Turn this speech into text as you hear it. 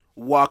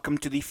Welcome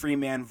to the Free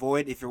Man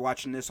Void if you're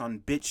watching this on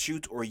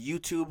BitChute or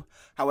YouTube.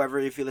 However,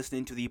 if you're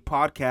listening to the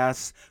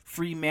podcast,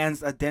 Free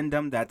Man's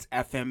Addendum, that's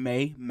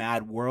FMA,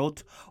 Mad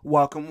World.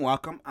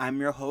 Welcome. I'm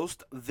your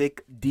host,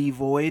 Vic D.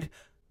 Void.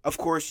 Of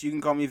course, you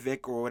can call me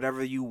Vic or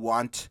whatever you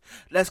want.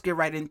 Let's get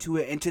right into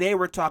it. And today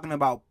we're talking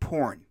about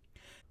porn.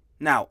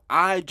 Now,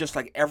 I, just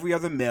like every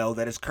other male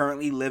that is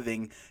currently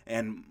living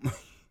and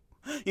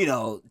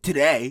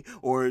today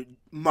or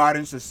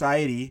modern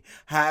society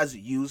has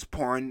used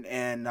porn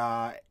and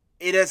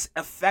it has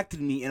affected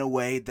me in a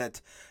way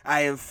that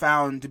I have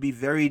found to be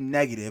very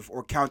negative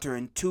or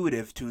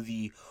counterintuitive to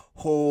the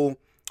whole,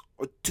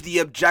 to the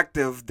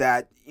objective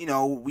that,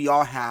 we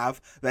all have,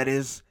 that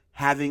is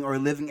having or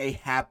living a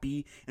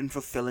happy and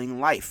fulfilling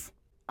life.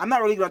 I'm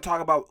not really going to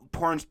talk about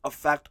porn's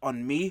effect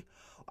on me.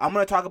 I'm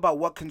going to talk about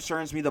what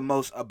concerns me the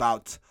most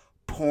about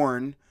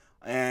porn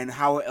and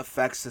how it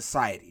affects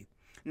society.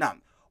 Now,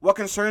 what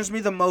concerns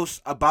me the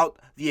most about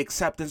the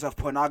acceptance of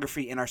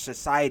pornography in our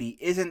society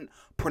isn't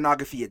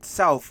pornography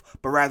itself,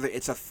 but rather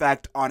its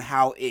effect on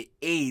how it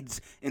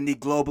aids in the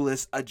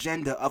globalist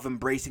agenda of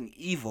embracing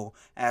evil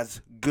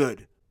as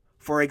good.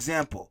 For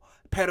example,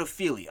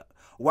 pedophilia.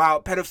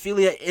 While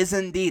pedophilia is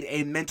indeed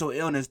a mental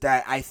illness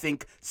that I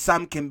think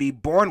some can be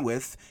born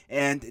with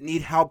and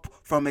need help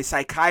from a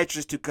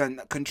psychiatrist to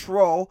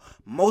control,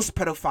 most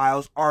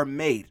pedophiles are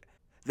made.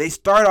 They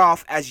start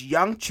off as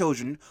young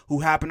children who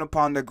happen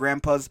upon their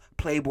grandpa's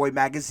Playboy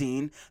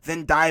magazine,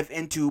 then dive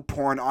into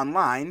porn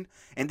online,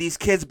 and these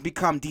kids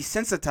become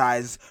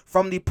desensitized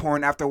from the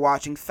porn after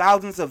watching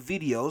thousands of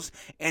videos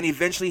and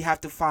eventually have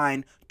to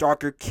find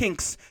darker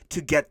kinks to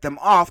get them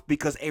off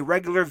because a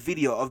regular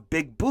video of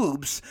big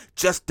boobs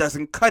just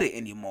doesn't cut it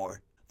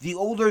anymore. The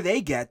older they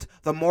get,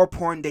 the more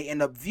porn they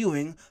end up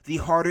viewing, the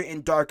harder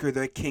and darker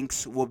their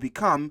kinks will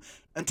become,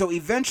 until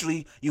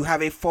eventually you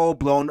have a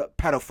full-blown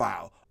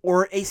pedophile,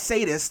 or a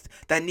sadist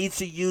that needs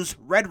to use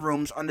red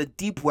rooms on the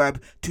deep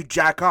web to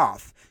jack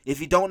off.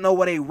 If you don't know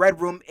what a red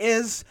room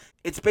is,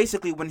 it's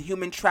basically when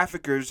human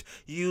traffickers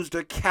use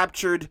their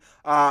captured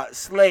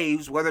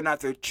slaves, whether or not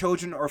they're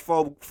children or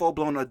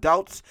full-blown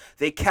adults.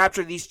 They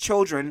capture these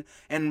children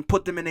and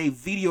put them in a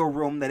video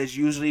room that is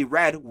usually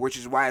red, which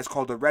is why it's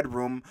called a red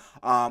room.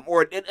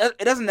 Or it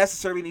doesn't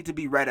necessarily need to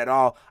be red at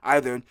all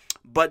either.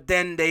 But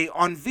then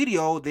on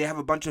video, they have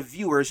a bunch of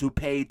viewers who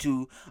pay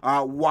to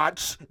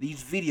watch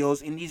these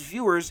videos, and these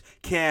viewers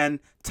can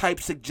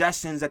type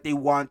suggestions that they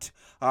want,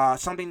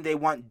 something they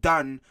want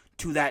done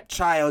to that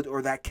child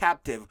or that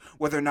captive,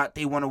 whether or not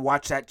they want to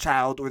watch that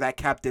child or that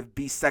captive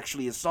be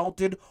sexually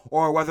assaulted,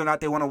 or whether or not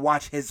they want to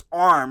watch his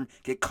arm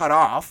get cut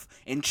off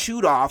and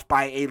chewed off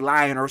by a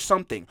lion or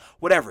something.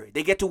 Whatever.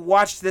 They get to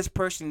watch this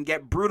person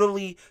get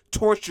brutally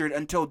tortured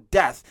until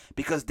death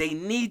because they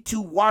need to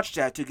watch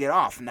that to get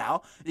off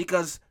now,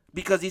 because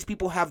these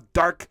people have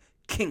dark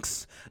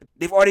kinks.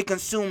 They've already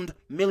consumed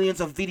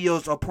millions of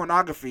videos of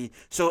pornography.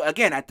 So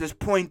again, at this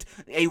point,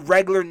 a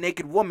regular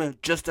naked woman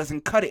just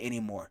doesn't cut it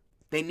anymore.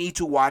 They need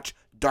to watch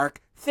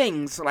dark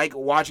things, like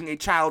watching a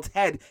child's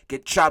head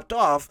get chopped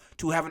off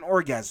to have an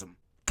orgasm.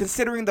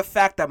 Considering the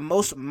fact that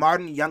most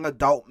modern young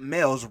adult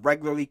males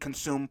regularly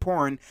consume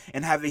porn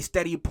and have a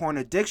steady porn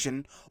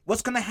addiction,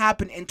 what's going to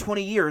happen in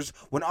 20 years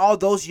when all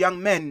those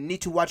young men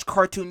need to watch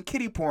cartoon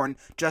kiddie porn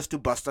just to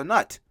bust a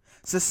nut?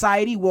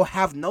 Society will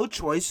have no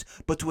choice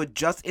but to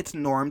adjust its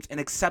norms and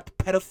accept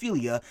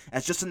pedophilia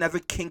as just another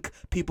kink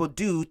people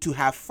do to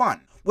have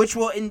fun, which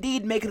will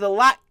indeed make it a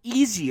lot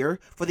easier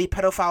for the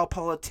pedophile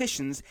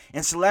politicians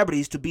and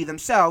celebrities to be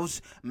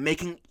themselves,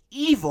 making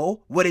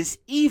evil, what is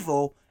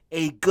evil,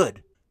 a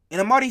good.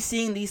 And I'm already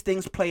seeing these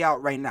things play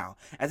out right now.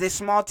 As a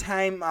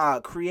small-time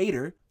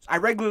creator, I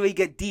regularly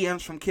get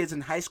DMs from kids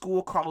in high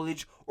school,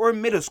 college, or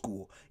middle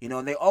school.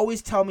 And they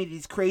always tell me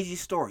these crazy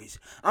stories.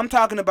 I'm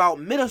talking about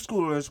middle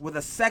schoolers with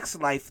a sex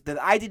life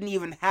that I didn't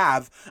even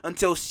have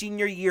until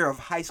senior year of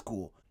high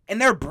school. And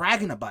they're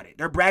bragging about it.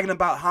 They're bragging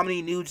about how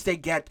many nudes they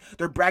get.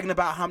 They're bragging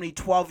about how many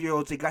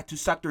 12-year-olds they got to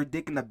suck their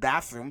dick in the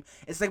bathroom.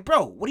 It's like,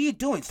 bro, what are you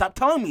doing? Stop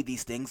telling me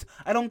these things.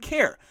 I don't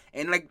care.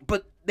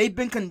 But they've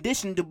been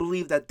conditioned to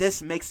believe that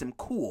this makes them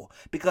cool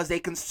because they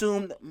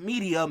consume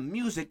media,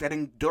 music that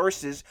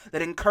endorses,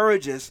 that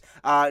encourages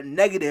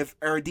negative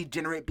or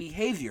degenerate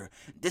behavior.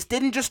 This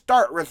didn't just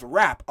start with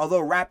rap,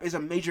 although rap is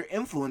a major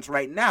influence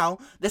right now.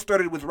 This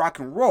started with rock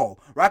and roll.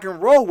 Rock and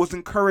roll was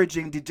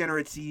encouraging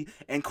degeneracy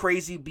and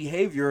crazy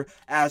behavior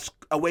as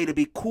a way to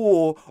be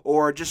cool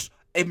or just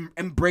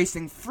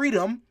embracing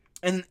freedom.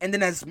 And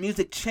then as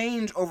music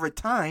changed over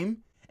time,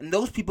 and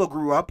those people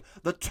grew up,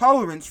 the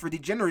tolerance for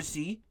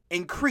degeneracy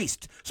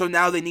increased. So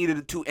now they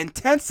needed to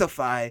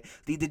intensify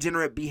the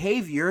degenerate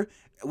behavior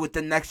with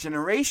the next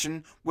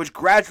generation, which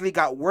gradually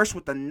got worse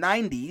with the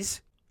 90s,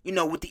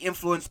 with the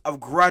influence of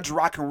grunge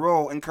rock and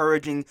roll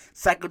encouraging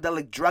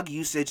psychedelic drug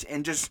usage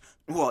and just,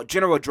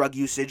 general drug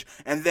usage.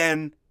 And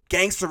then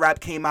gangster rap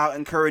came out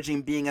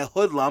encouraging being a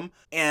hoodlum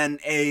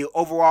and a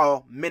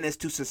overall menace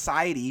to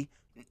society.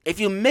 If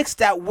you mix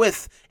that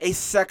with a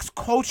sex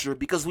culture,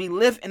 because we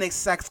live in a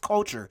sex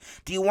culture,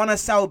 do you want to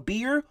sell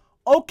beer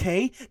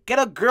Okay, get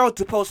a girl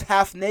to post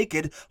half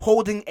naked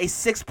holding a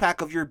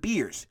 6-pack of your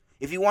beers.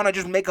 If you want to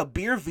just make a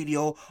beer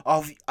video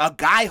of a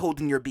guy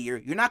holding your beer,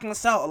 you're not going to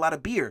sell a lot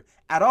of beer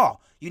at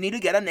all. You need to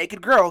get a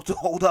naked girl to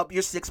hold up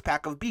your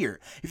 6-pack of beer.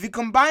 If you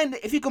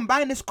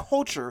combine this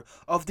culture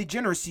of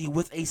degeneracy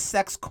with a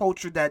sex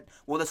culture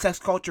the sex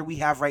culture we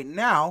have right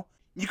now,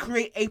 you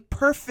create a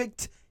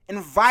perfect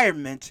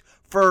environment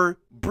for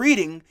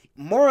breeding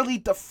morally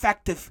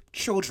defective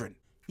children.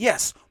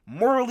 Yes,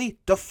 morally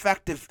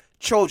defective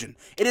children.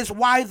 It is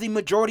why the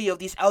majority of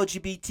these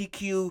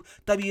LGBTQ,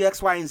 W,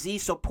 X, Y, and Z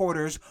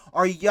supporters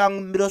are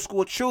young middle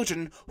school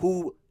children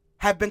who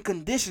have been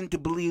conditioned to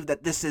believe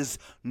that this is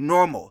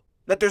normal.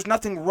 That there's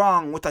nothing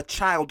wrong with a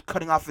child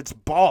cutting off its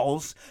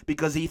balls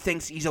because he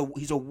thinks he's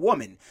a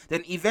woman.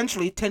 Then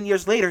eventually, 10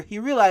 years later, he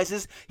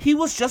realizes he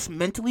was just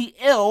mentally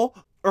ill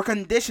or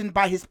conditioned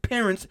by his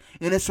parents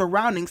and his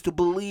surroundings to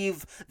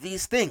believe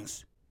these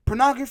things.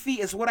 Pornography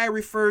is what I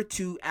refer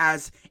to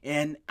as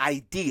an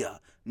idea.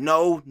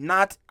 No,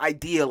 not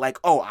idea like,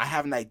 oh, I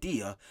have an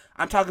idea.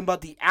 I'm talking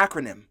about the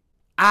acronym.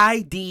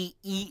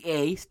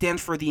 IDEA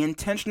stands for the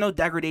Intentional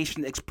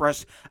Degradation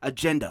Express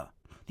Agenda.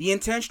 The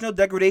Intentional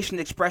Degradation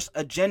Express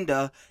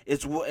Agenda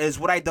is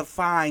what I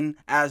define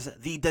as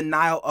the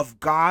denial of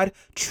God,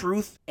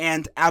 truth,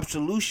 and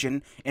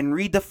absolution, and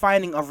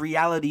redefining of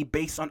reality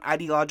based on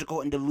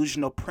ideological and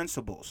delusional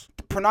principles.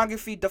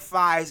 Pornography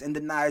defies and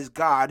denies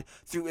God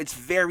through its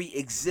very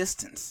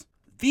existence.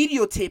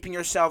 Videotaping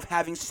yourself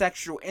having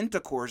sexual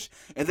intercourse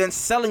and then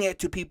selling it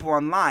to people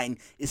online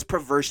is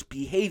perverse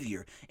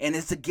behavior, and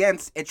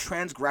it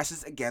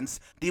transgresses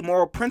against the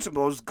moral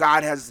principles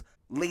God has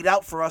laid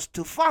out for us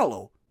to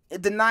follow.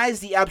 It denies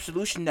the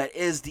absolution that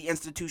is the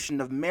institution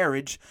of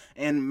marriage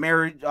and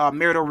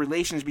marital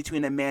relations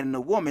between a man and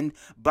a woman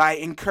by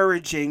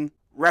encouraging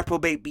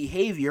reprobate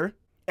behavior,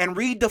 and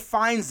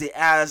redefines it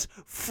as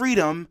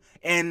freedom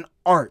and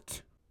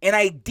art. An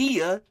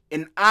idea,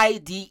 an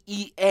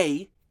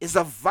IDEA, is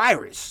a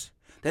virus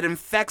that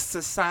infects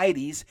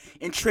societies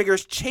and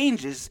triggers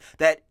changes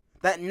that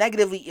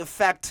negatively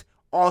affect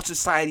all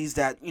societies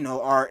that,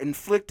 are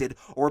inflicted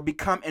or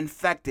become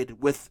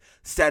infected with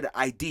said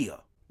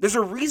idea. There's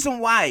a reason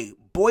why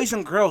boys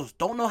and girls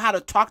don't know how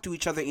to talk to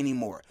each other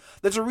anymore.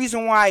 There's a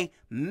reason why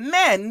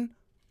men,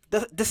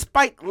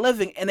 despite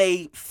living in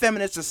a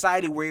feminist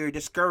society where you're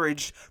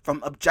discouraged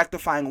from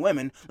objectifying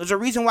women, there's a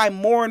reason why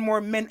more and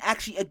more men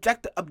actually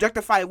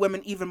objectify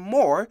women even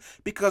more,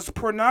 because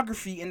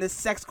pornography in this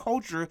sex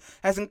culture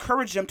has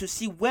encouraged them to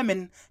see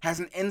women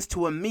as an ends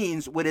to a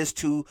means,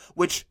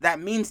 which that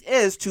means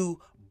is to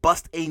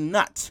bust a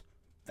nut.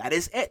 That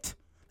is it.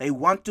 They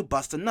want to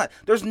bust a nut.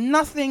 There's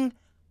nothing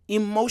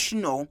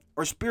emotional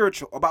or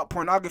spiritual about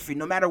pornography,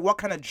 no matter what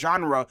kind of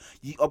genre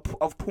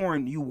of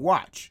porn you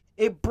watch.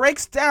 It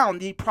breaks down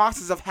the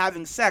process of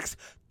having sex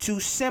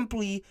to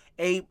simply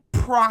a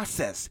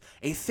process,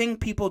 a thing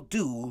people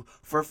do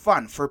for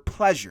fun, for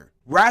pleasure,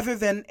 rather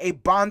than a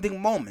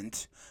bonding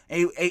moment,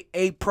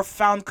 a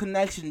profound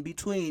connection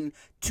between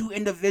two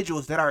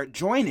individuals that are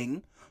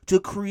joining to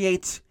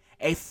create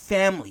a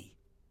family,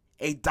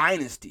 a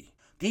dynasty.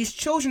 These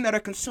children that are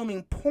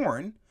consuming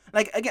porn,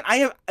 I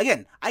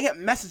get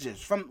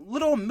messages from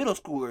little middle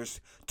schoolers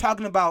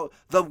talking about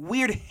the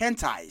weird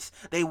hentais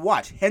they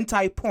watch.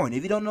 Hentai porn.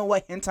 If you don't know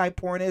what hentai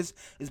porn is,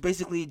 it's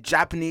basically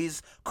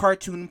Japanese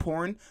cartoon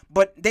porn.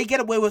 But they get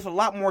away with a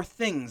lot more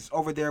things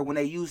over there when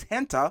they use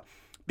hentai,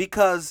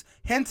 because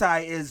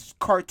hentai is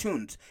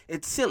cartoons.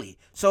 It's silly.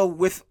 So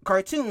with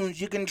cartoons,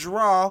 you can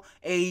draw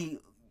a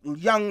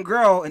young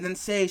girl and then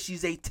say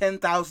she's a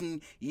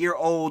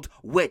 10,000-year-old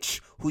witch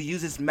who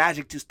uses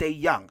magic to stay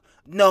young.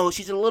 No,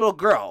 she's a little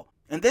girl.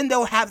 And then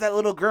they'll have that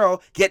little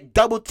girl get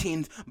double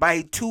teamed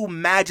by two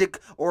magic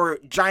or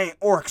giant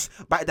orcs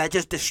that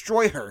just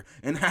destroy her.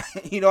 And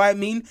you know what I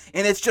mean?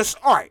 And it's just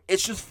art.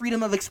 It's just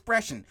freedom of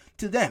expression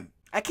to them.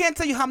 I can't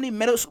tell you how many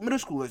middle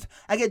schoolers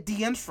I get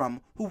DMs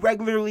from who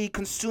regularly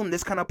consume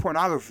this kind of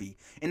pornography.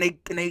 And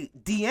they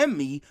DM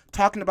me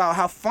talking about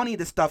how funny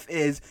this stuff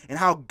is and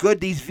how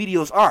good these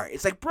videos are.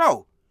 It's like,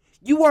 bro,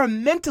 you are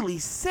mentally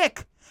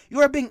sick. You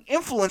are being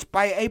influenced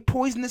by a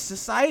poisonous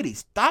society.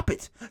 Stop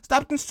it.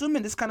 Stop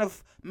consuming this kind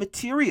of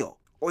material,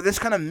 or this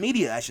kind of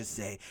media, I should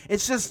say.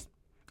 It's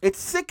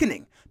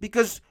sickening,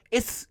 because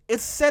it's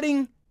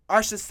setting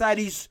our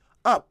societies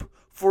up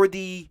for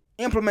the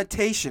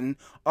implementation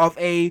of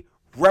a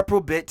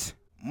reprobate,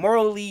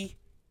 morally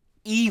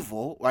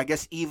evil, or I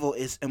guess evil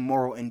is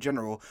immoral in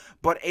general,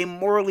 but a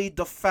morally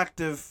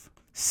defective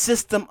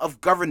system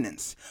of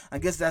governance. I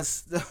guess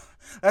that's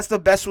the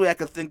best way I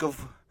could think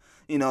of,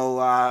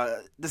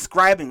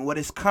 describing what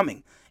is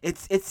coming.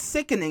 It's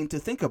sickening to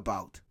think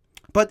about.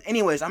 But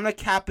anyways, I'm gonna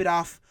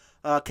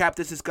cap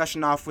this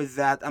discussion off with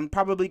that. I'm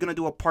probably gonna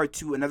do a part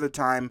 2 another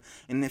time.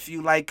 And if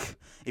you like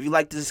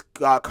this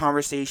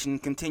conversation,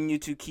 continue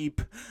to keep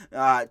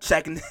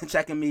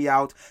checking me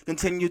out.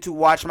 Continue to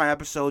watch my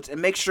episodes,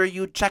 and make sure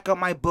you check out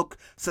my book,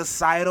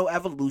 Societal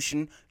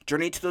Evolution: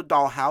 Journey to the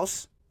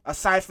Dollhouse.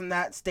 Aside from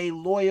that, stay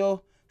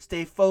loyal,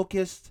 stay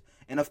focused,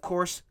 and of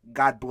course,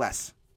 God bless.